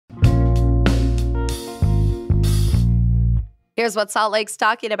Here's what Salt Lake's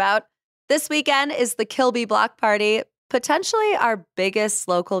talking about. This weekend is the Kilby Block Party, potentially our biggest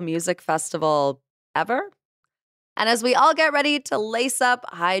local music festival ever. And as we all get ready to lace up,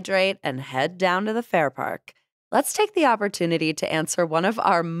 hydrate, and head down to the fair park, let's take the opportunity to answer one of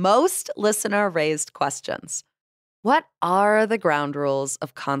our most listener-raised questions. What are the ground rules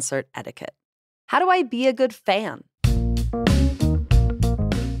of concert etiquette? How do I be a good fan?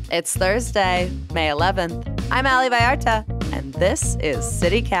 It's Thursday, May 11th. I'm Ali Vallarta, and this is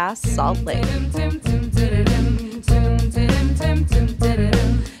CityCast Salt Lake.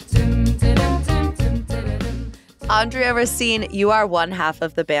 Andrea Racine, you are one half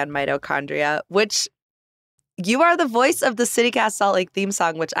of the band Mitochondria, which you are the voice of the CityCast Salt Lake theme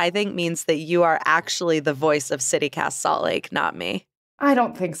song, which I think means that you are actually the voice of CityCast Salt Lake, not me. I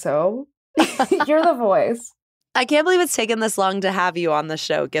don't think so. You're the voice. I can't believe it's taken this long to have you on the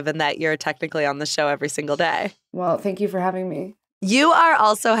show, given that you're technically on the show every single day. Well, thank you for having me. You are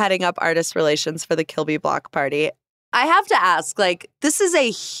also heading up artist relations for the Kilby Block Party. I have to ask, this is a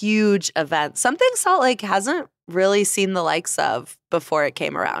huge event, something Salt Lake hasn't really seen the likes of before it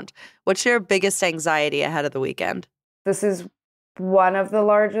came around. What's your biggest anxiety ahead of the weekend? This is one of the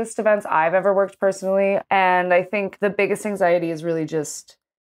largest events I've ever worked personally. And I think the biggest anxiety is really just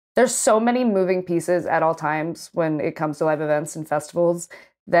there's so many moving pieces at all times when it comes to live events and festivals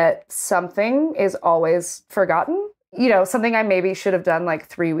that something is always forgotten. You know, something I maybe should have done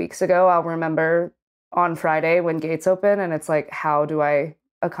 3 weeks ago, I'll remember on Friday when gates open, and it's how do I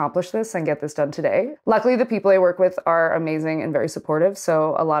accomplish this and get this done today? Luckily, the people I work with are amazing and very supportive.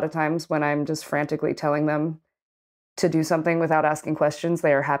 So a lot of times when I'm just frantically telling them to do something without asking questions,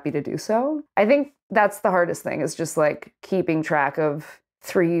 they are happy to do so. I think that's the hardest thing is just keeping track of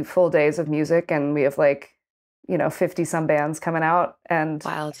 3 full days of music, and we have 50 some bands coming out, and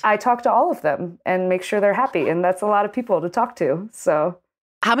Wild. I talk to all of them and make sure they're happy, and that's a lot of people to talk to. So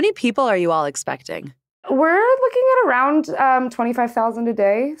how many people are you all expecting? We're looking at around 25,000 a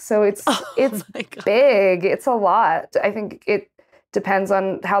day. So it's big. It's a lot. I think it depends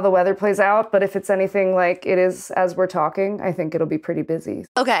on how the weather plays out, but if it's anything like it is as we're talking, I think it'll be pretty busy.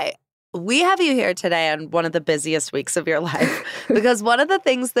 Okay. We have you here today on one of the busiest weeks of your life because one of the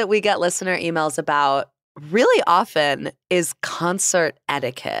things that we get listener emails about really often is concert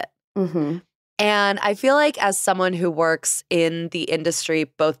etiquette. Mm-hmm. And I feel like as someone who works in the industry,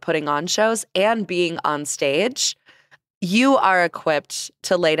 both putting on shows and being on stage, you are equipped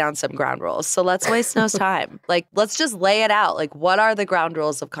to lay down some ground rules. So let's waste no time. Let's just lay it out. What are the ground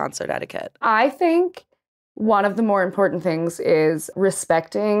rules of concert etiquette? I think one of the more important things is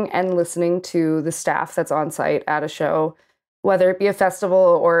respecting and listening to the staff that's on site at a show, whether it be a festival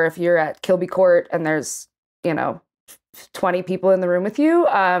or if you're at Kilby Court and there's, 20 people in the room with you.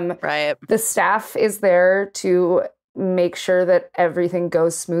 Right. The staff is there to make sure that everything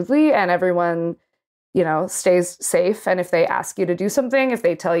goes smoothly and everyone, stays safe. And if they ask you to do something, if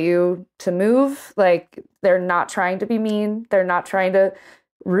they tell you to move, they're not trying to be mean. They're not trying to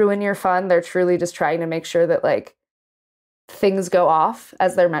ruin your fun. They're truly just trying to make sure that things go off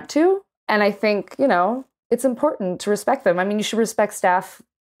as they're meant to. And I think, it's important to respect them. I mean, you should respect staff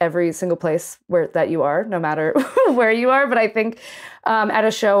every single place that you are, no matter where you are. But I think at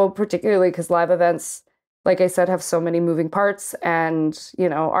a show, particularly because live events, like I said, have so many moving parts. And,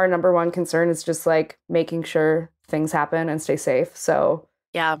 our number one concern is just making sure things happen and stay safe. So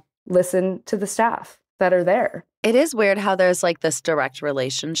yeah, listen to the staff that are there. It is weird how there's this direct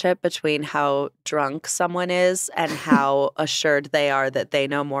relationship between how drunk someone is and how assured they are that they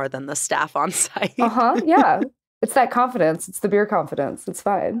know more than the staff on site. Yeah. It's that confidence. It's the beer confidence. It's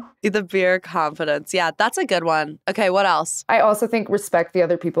fine. The beer confidence. Yeah, that's a good one. Okay, what else? I also think respect the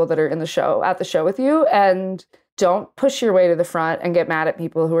other people that are at the show with you, and don't push your way to the front and get mad at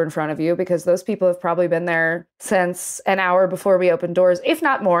people who are in front of you, because those people have probably been there since an hour before we open doors, if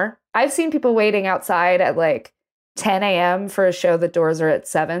not more. I've seen people waiting outside at 10 a.m. for a show that doors are at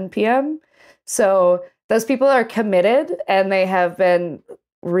 7 p.m. So those people are committed and they have been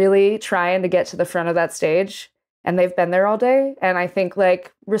really trying to get to the front of that stage. And they've been there all day. And I think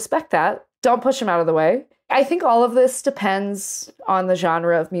respect that. Don't push them out of the way. I think all of this depends on the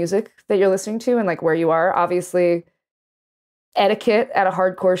genre of music that you're listening to and where you are. Obviously, etiquette at a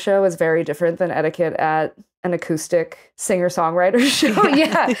hardcore show is very different than etiquette at an acoustic singer-songwriter show.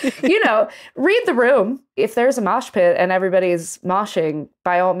 Yeah. Read the room. If there's a mosh pit and everybody's moshing,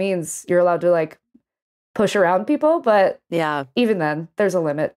 by all means, you're allowed to push around people. But yeah, even then, there's a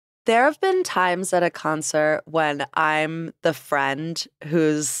limit. There have been times at a concert when I'm the friend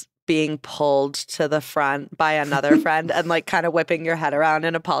who's being pulled to the front by another friend and like kind of whipping your head around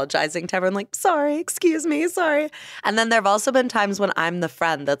and apologizing to everyone like, sorry, excuse me, sorry. And then there have also been times when I'm the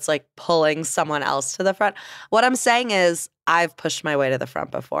friend that's like pulling someone else to the front. What I'm saying is I've pushed my way to the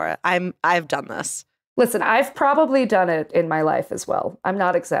front before. I've done this. Listen, I've probably done it in my life as well. I'm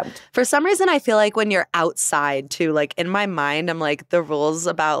not exempt. For some reason, I feel like when you're outside too, like in my mind, I'm like the rules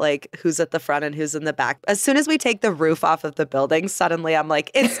about like who's at the front and who's in the back. As soon as we take the roof off of the building, suddenly I'm like,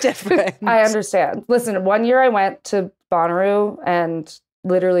 it's different. I understand. Listen, one year I went to Bonnaroo and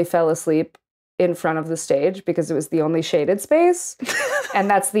literally fell asleep in front of the stage because it was the only shaded space. And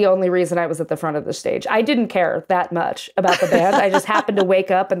that's the only reason I was at the front of the stage. I didn't care that much about the band. I just happened to wake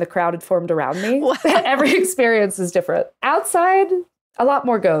up and the crowd had formed around me. Every experience is different. Outside, a lot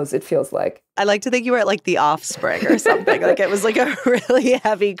more goes, it feels like. I like to think you were at like the Offspring or something. Like it was like a really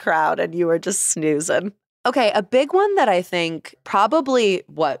heavy crowd and you were just snoozing. Okay, a big one that I think probably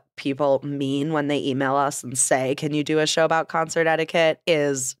what people mean when they email us and say, can you do a show about concert etiquette,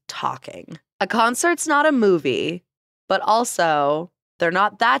 is talking. A concert's not a movie, but also they're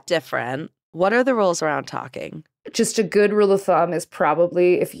not that different. What are the rules around talking? Just a good rule of thumb is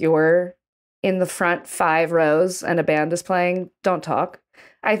probably if you're in the front 5 rows and a band is playing, don't talk.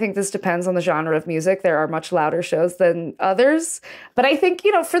 I think this depends on the genre of music. There are much louder shows than others. But I think,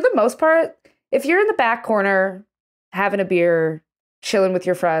 for the most part, if you're in the back corner having a beer, chilling with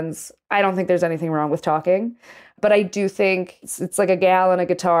your friends, I don't think there's anything wrong with talking. But I do think it's like a gal and a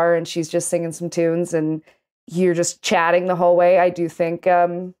guitar and she's just singing some tunes and you're just chatting the whole way. I do think,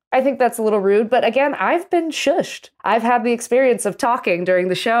 I think that's a little rude. But again, I've been shushed. I've had the experience of talking during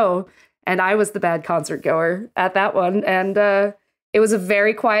the show and I was the bad concert goer at that one. And it was a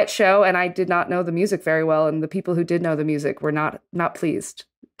very quiet show and I did not know the music very well. And the people who did know the music were not pleased.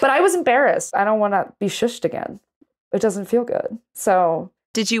 But I was embarrassed. I don't want to be shushed again. It doesn't feel good. So.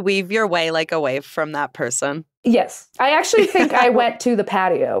 Did you weave your way like away from that person? Yes. I actually think I went to the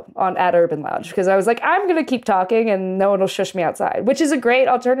patio at Urban Lounge because I was like, I'm going to keep talking and no one will shush me outside, which is a great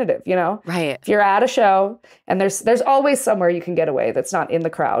alternative, Right. If you're at a show and there's always somewhere you can get away that's not in the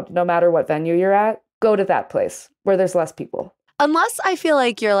crowd, no matter what venue you're at, go to that place where there's less people. Unless I feel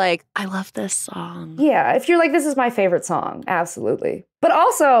like you're like, I love this song. Yeah. If you're like, this is my favorite song. Absolutely. But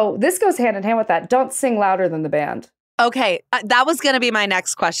also, this goes hand in hand with that. Don't sing louder than the band. Okay, that was going to be my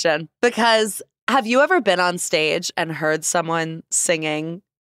next question, because have you ever been on stage and heard someone singing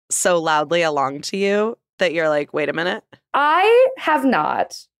so loudly along to you that you're like, wait a minute? I have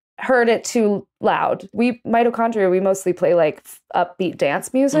not heard it too loud. Mitochondria, we mostly play like upbeat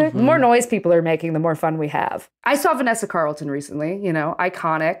dance music. Mm-hmm. The more noise people are making, the more fun we have. I saw Vanessa Carlton recently,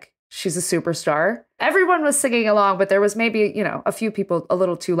 iconic. She's a superstar. Everyone was singing along, but there was maybe, a few people a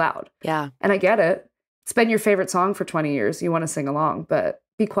little too loud. Yeah. And I get it. It's been your favorite song for 20 years. You want to sing along, but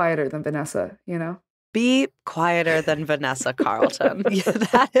be quieter than Vanessa, Be quieter than Vanessa Carlton. Yeah,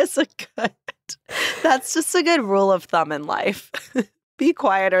 that's just a good rule of thumb in life. Be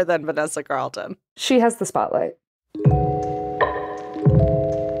quieter than Vanessa Carlton. She has the spotlight.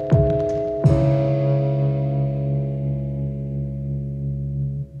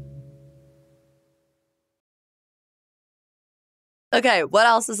 Okay, what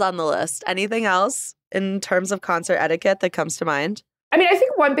else is on the list? Anything else in terms of concert etiquette that comes to mind? I mean, I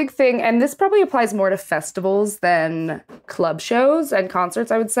think one big thing, and this probably applies more to festivals than club shows and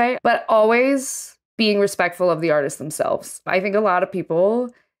concerts, I would say, but always being respectful of the artists themselves. I think a lot of people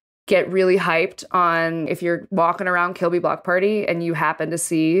get really hyped on if you're walking around Kilby Block Party and you happen to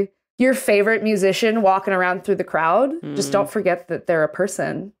see your favorite musician walking around through the crowd, just don't forget that they're a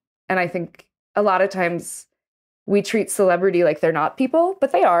person. And I think a lot of times we treat celebrity like they're not people,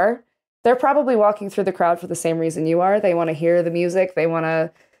 but they are. They're probably walking through the crowd for the same reason you are. They want to hear the music. They want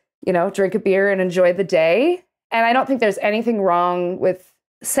to, drink a beer and enjoy the day. And I don't think there's anything wrong with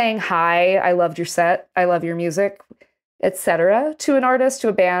saying, hi, I loved your set, I love your music, etc., to an artist, to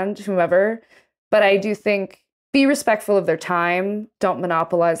a band, whomever. But I do think be respectful of their time. Don't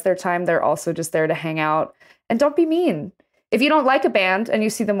monopolize their time. They're also just there to hang out. And don't be mean. If you don't like a band and you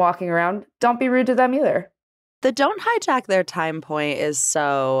see them walking around, don't be rude to them either. The don't hijack their time point is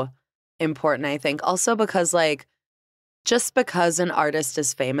so important, I think. Also because, just because an artist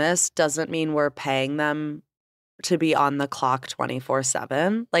is famous doesn't mean we're paying them to be on the clock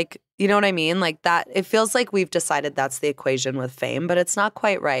 24/7. You know what I mean? That, it feels like we've decided that's the equation with fame, but it's not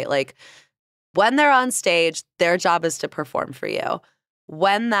quite right. When they're on stage, their job is to perform for you.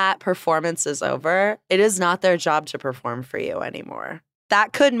 When that performance is over, it is not their job to perform for you anymore.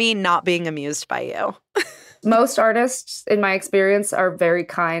 That could mean not being amused by you. Most artists, in my experience, are very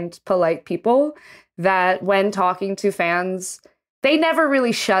kind, polite people that when talking to fans, they never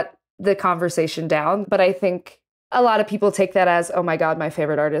really shut the conversation down. But I think a lot of people take that as, oh my God, my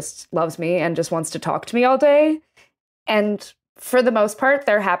favorite artist loves me and just wants to talk to me all day. And for the most part,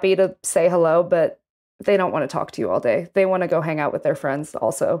 they're happy to say hello, but they don't want to talk to you all day. They want to go hang out with their friends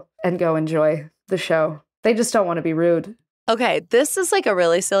also and go enjoy the show. They just don't want to be rude. Okay, this is like a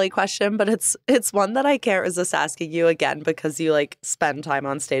really silly question, but it's one that I can't resist asking you again because you like spend time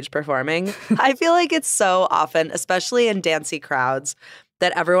on stage performing. I feel like it's so often, especially in dancey crowds,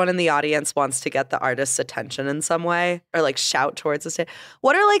 that everyone in the audience wants to get the artist's attention in some way or like shout towards the stage.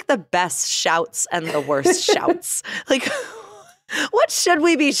 What are like the best shouts and the worst shouts? Like, what should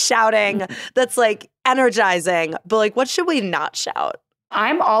we be shouting that's like energizing, but like what should we not shout?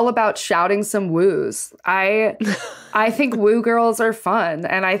 I'm all about shouting some woos. I think woo girls are fun,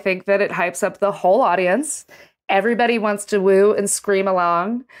 and I think that it hypes up the whole audience. Everybody wants to woo and scream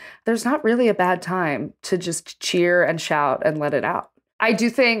along. There's not really a bad time to just cheer and shout and let it out. I do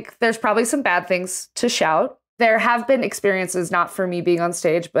think there's probably some bad things to shout. There have been experiences, not for me being on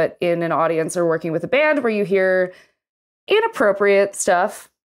stage, but in an audience or working with a band where you hear inappropriate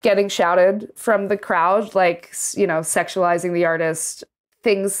stuff getting shouted from the crowd, like, you know, sexualizing the artist,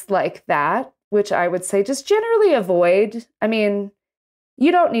 things like that, which I would say just generally avoid. I mean,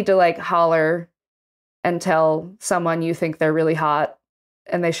 you don't need to like holler and tell someone you think they're really hot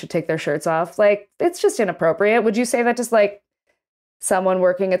and they should take their shirts off. Like, it's just inappropriate. Would you say that just like someone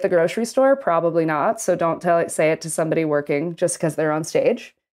working at the grocery store? Probably not. So don't say it to somebody working just because they're on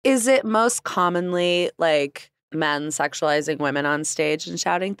stage. Is it most commonly like men sexualizing women on stage and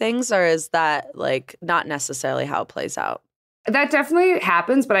shouting things, or is that like not necessarily how it plays out? That definitely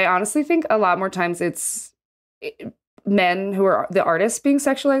happens, but I honestly think a lot more times it's men who are the artists being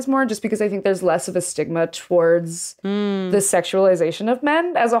sexualized more, just because I think there's less of a stigma towards the sexualization of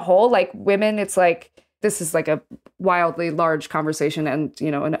men as a whole. Like women, it's like, this is like a wildly large conversation and, you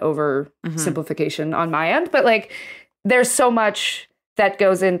know, an oversimplification on my end, but like there's so much that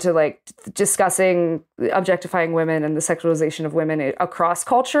goes into like discussing objectifying women and the sexualization of women across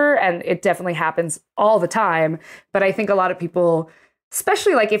culture. And it definitely happens all the time. But I think a lot of people,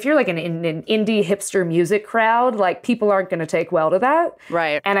 especially like if you're like an indie hipster music crowd, like people aren't going to take well to that.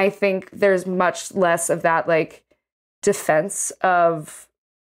 Right. And I think there's much less of that like defense of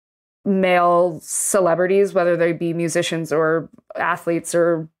male celebrities, whether they be musicians or athletes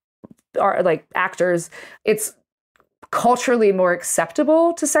or like actors. It's culturally more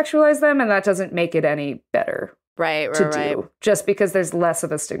acceptable to sexualize them, and that doesn't make it any better. Right. Just because there's less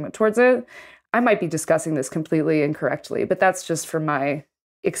of a stigma towards it. I might be discussing this completely incorrectly, but that's just from my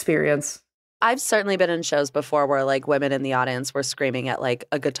experience. I've certainly been in shows before where like women in the audience were screaming at like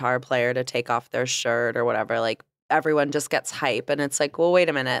a guitar player to take off their shirt or whatever. Like everyone just gets hype, and it's like, well, wait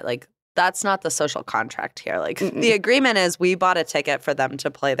a minute, like that's not the social contract here. Like the agreement is we bought a ticket for them to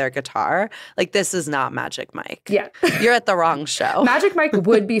play their guitar. Like this is not Magic Mike. Yeah. You're at the wrong show. Magic Mike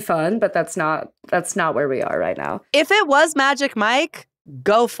would be fun, but that's not where we are right now. If it was Magic Mike,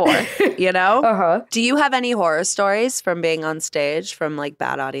 go for it, you know? Uh-huh. Do you have any horror stories from being on stage from like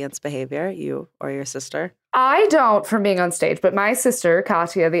bad audience behavior, you or your sister? I don't from being on stage, but my sister,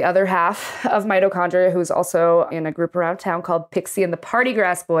 Katya, the other half of Mitochondria, who's also in a group around town called Pixie and the Party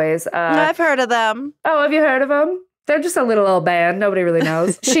Grass Boys. I've heard of them. Oh, have you heard of them? They're just a little old band. Nobody really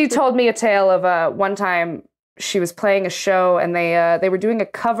knows. She told me a tale of one time she was playing a show and they were doing a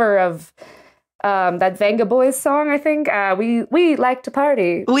cover of that Venga Boys song, I think. We like to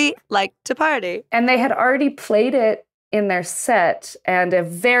party. We like to party. And they had already played it in their set, and a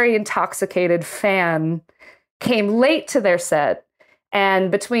very intoxicated fan came late to their set. And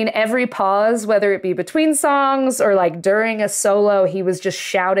between every pause, whether it be between songs or like during a solo, he was just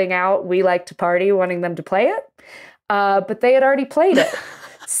shouting out, "We like to party," wanting them to play it. But they had already played it.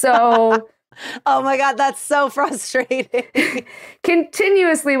 So... Oh my God, that's so frustrating.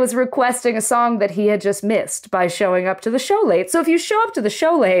 Continuously was requesting a song that he had just missed by showing up to the show late. So if you show up to the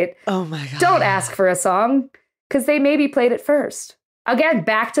show late, oh my God, don't ask for a song because they maybe played it first. Again,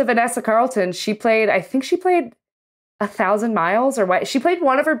 back to Vanessa Carlton. I think she played 1,000 Miles or what? She played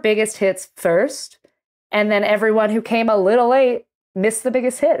one of her biggest hits first. And then everyone who came a little late missed the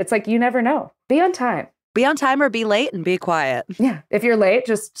biggest hit. It's like, you never know. Be on time. Be on time or be late and be quiet. Yeah. If you're late,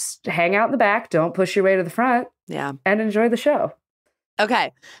 just hang out in the back. Don't push your way to the front. Yeah. And enjoy the show.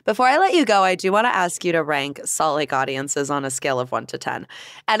 Okay. Before I let you go, I do want to ask you to rank Salt Lake audiences on a scale of 1 to 10.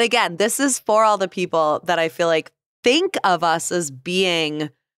 And again, this is for all the people that I feel like think of us as being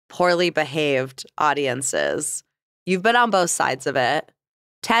poorly behaved audiences. You've been on both sides of it.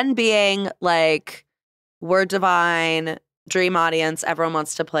 10 being like, we're divine, dream audience. Everyone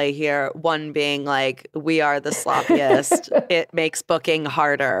wants to play here. One being like, we are the sloppiest. It makes booking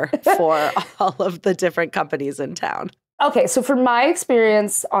harder for all of the different companies in town. Okay, so for my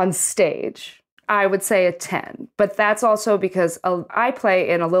experience on stage, I would say a 10. But that's also because I play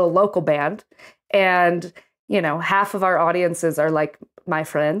in a little local band. And, you know, half of our audiences are like my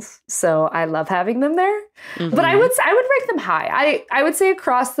friends. So I love having them there. Mm-hmm. But I would rank them high. I would say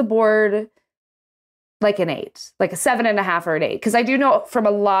across the board, like an 8, like a 7.5 or an 8. Because I do know from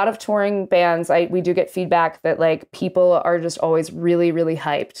a lot of touring bands, we do get feedback that like people are just always really, really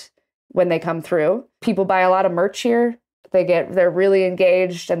hyped when they come through. People buy a lot of merch here. They're really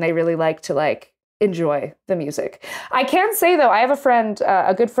engaged and they really like to like enjoy the music. I can say though, I have a friend,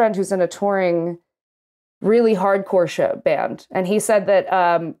 a good friend who's in a touring, really hardcore show band. And he said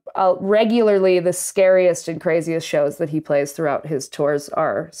that regularly the scariest and craziest shows that he plays throughout his tours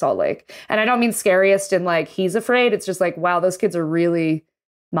are Salt Lake. And I don't mean scariest in like he's afraid. It's just like, wow, those kids are really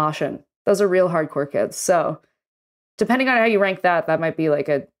moshing. Those are real hardcore kids. So depending on how you rank that, that might be like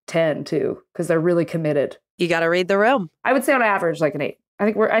a 10 too, because they're really committed. You got to read the room. I would say on average like an 8. I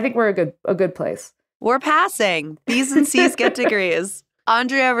think we're a good place. We're passing. B's and C's get degrees.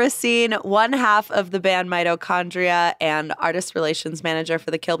 Andrea Racine, one half of the band Mitochondria and artist relations manager for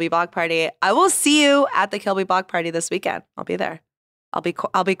the Kilby Block Party. I will see you at the Kilby Block Party this weekend. I'll be there. I'll be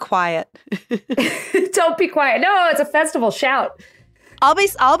quiet. Don't be quiet. No, it's a festival. Shout. I'll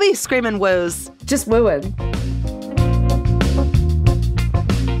be screaming woos. Just wooing.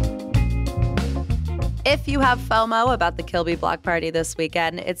 If you have FOMO about the Kilby Block Party this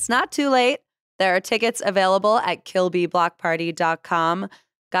weekend, it's not too late. There are tickets available at kilbyblockparty.com.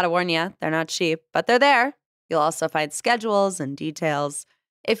 Gotta warn you, they're not cheap, but they're there. You'll also find schedules and details.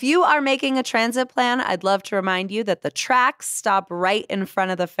 If you are making a transit plan, I'd love to remind you that the tracks stop right in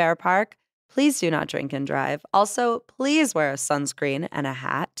front of the fair park. Please do not drink and drive. Also, please wear a sunscreen and a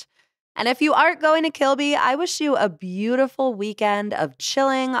hat. And if you aren't going to Kilby, I wish you a beautiful weekend of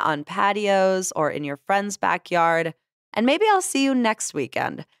chilling on patios or in your friend's backyard. And maybe I'll see you next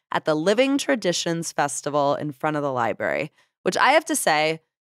weekend at the Living Traditions Festival in front of the library, which I have to say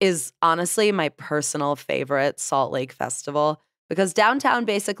is honestly my personal favorite Salt Lake festival because downtown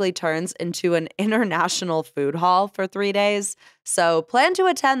basically turns into an international food hall for 3 days. So plan to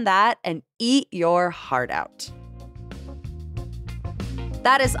attend that and eat your heart out.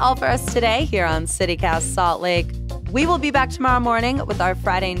 That is all for us today here on CityCast Salt Lake. We will be back tomorrow morning with our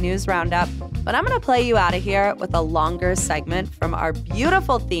Friday news roundup, but I'm going to play you out of here with a longer segment from our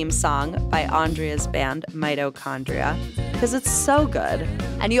beautiful theme song by Andrea's band Mitochondria, because it's so good,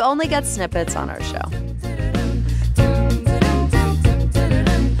 and you only get snippets on our show.